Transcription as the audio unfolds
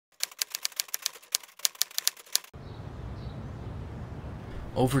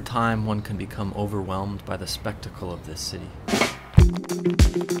Over time, one can become overwhelmed by the spectacle of this city.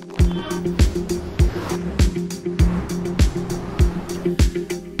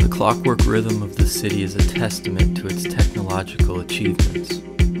 The clockwork rhythm of the city is a testament to its technological achievements.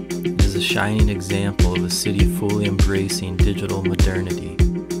 It is a shining example of a city fully embracing digital modernity.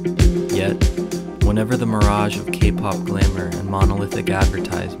 Yet, whenever the mirage of K-pop glamour and monolithic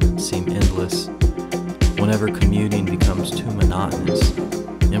advertisements seem endless, whenever commuting becomes too monotonous,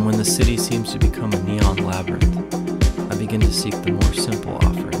 and when the city seems to become a neon labyrinth, I begin to seek the more simple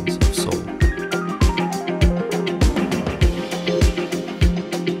offerings of Seoul.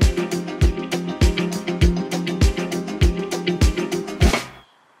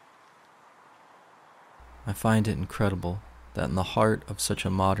 I find it incredible that in the heart of such a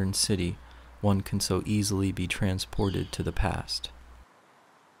modern city, one can so easily be transported to the past.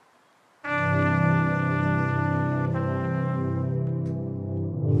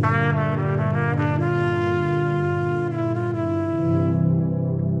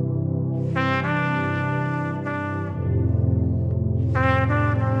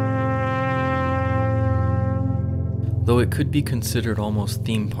 Though it could be considered almost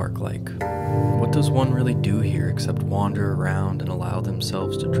theme park-like, what does one really do here except wander around and allow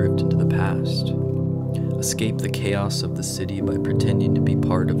themselves to drift into the past? Escape the chaos of the city by pretending to be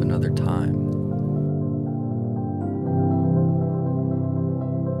part of another time.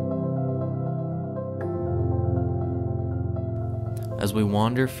 As we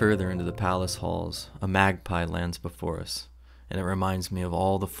wander further into the palace halls, a magpie lands before us, and it reminds me of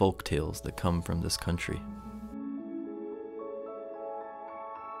all the folk tales that come from this country.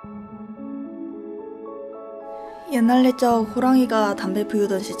 옛날 옛적 호랑이가 담배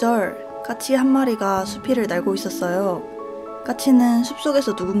피우던 시절 까치 한 마리가 수필을 날고 있었어요. 까치는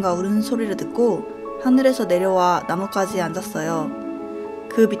숲속에서 누군가 우는 소리를 듣고 하늘에서 내려와 나뭇가지에 앉았어요.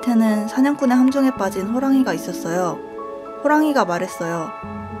 그 밑에는 사냥꾼의 함정에 빠진 호랑이가 있었어요. 호랑이가 말했어요.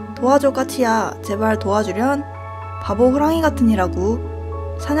 도와줘 까치야, 제발 도와주련? 바보 호랑이 같은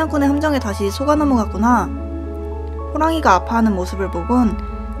이라고. 사냥꾼의 함정에 다시 속아 넘어갔구나. 호랑이가 아파하는 모습을 보곤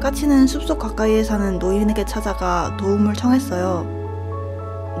까치는 숲속 가까이에 사는 노인에게 찾아가 도움을 청했어요.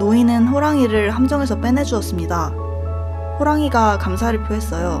 노인은 호랑이를 함정에서 빼내주었습니다. 호랑이가 감사를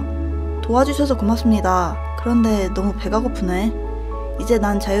표했어요. 도와주셔서 고맙습니다. 그런데 너무 배가 고프네. 이제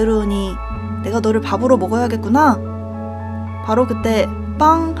난 자유로우니 내가 너를 밥으로 먹어야겠구나. 바로 그때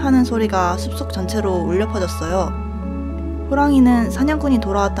빵 하는 소리가 숲속 전체로 울려 퍼졌어요. 호랑이는 사냥꾼이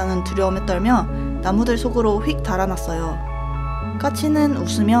돌아왔다는 두려움에 떨며 나무들 속으로 휙 달아났어요. 까치는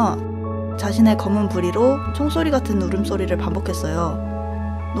웃으며 자신의 검은 부리로 총소리 같은 울음소리를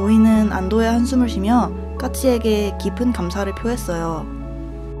반복했어요. 노인은 안도의 한숨을 쉬며 까치에게 깊은 감사를 표했어요.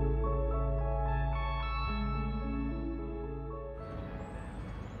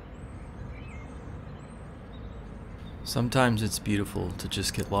 Sometimes it's beautiful to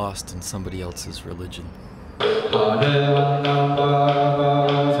just get lost in somebody else's religion.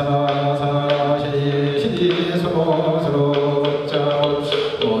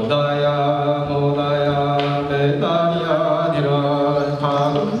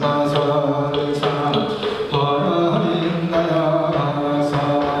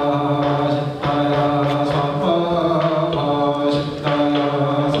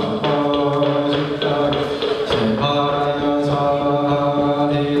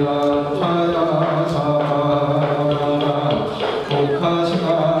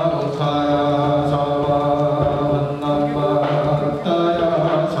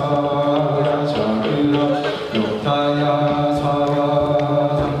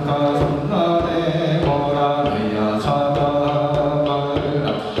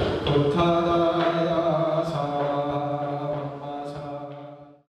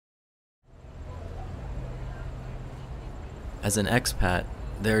 As an expat,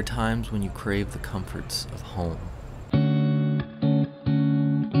 there are times when you crave the comforts of home.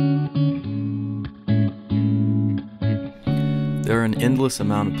 There are an endless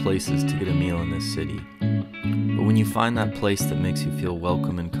amount of places to get a meal in this city, but when you find that place that makes you feel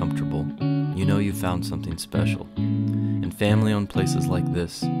welcome and comfortable, you know you've found something special. And family-owned places like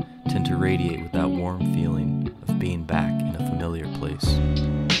this tend to radiate with that warm feeling of being back in a familiar place.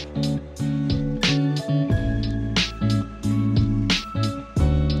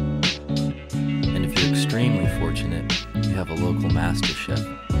 Extremely fortunate, you have a local master chef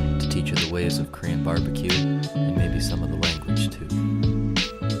to teach you the ways of Korean barbecue and maybe some of the language too.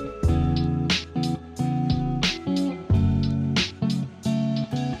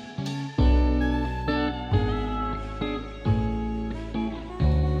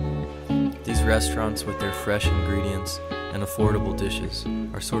 These restaurants with their fresh ingredients and affordable dishes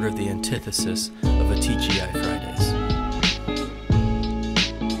are sort of the antithesis of a TGI Fridays.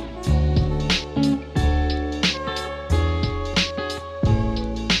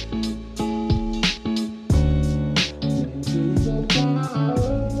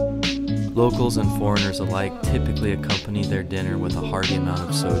 Locals and foreigners alike typically accompany their dinner with a hearty amount of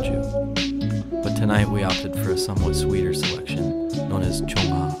soju, but tonight we opted for a somewhat sweeter selection known as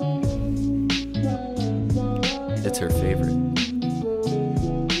chongha. It's her favorite.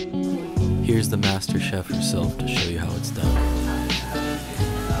 Here's the master chef herself to show you how it's done.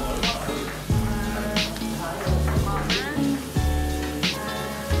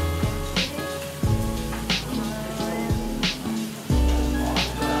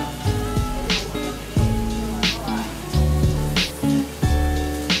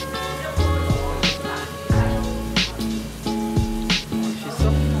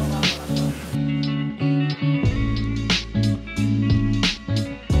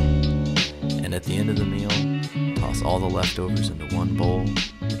 At the end of the meal, toss all the leftovers into one bowl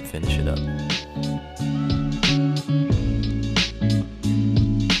and finish it up.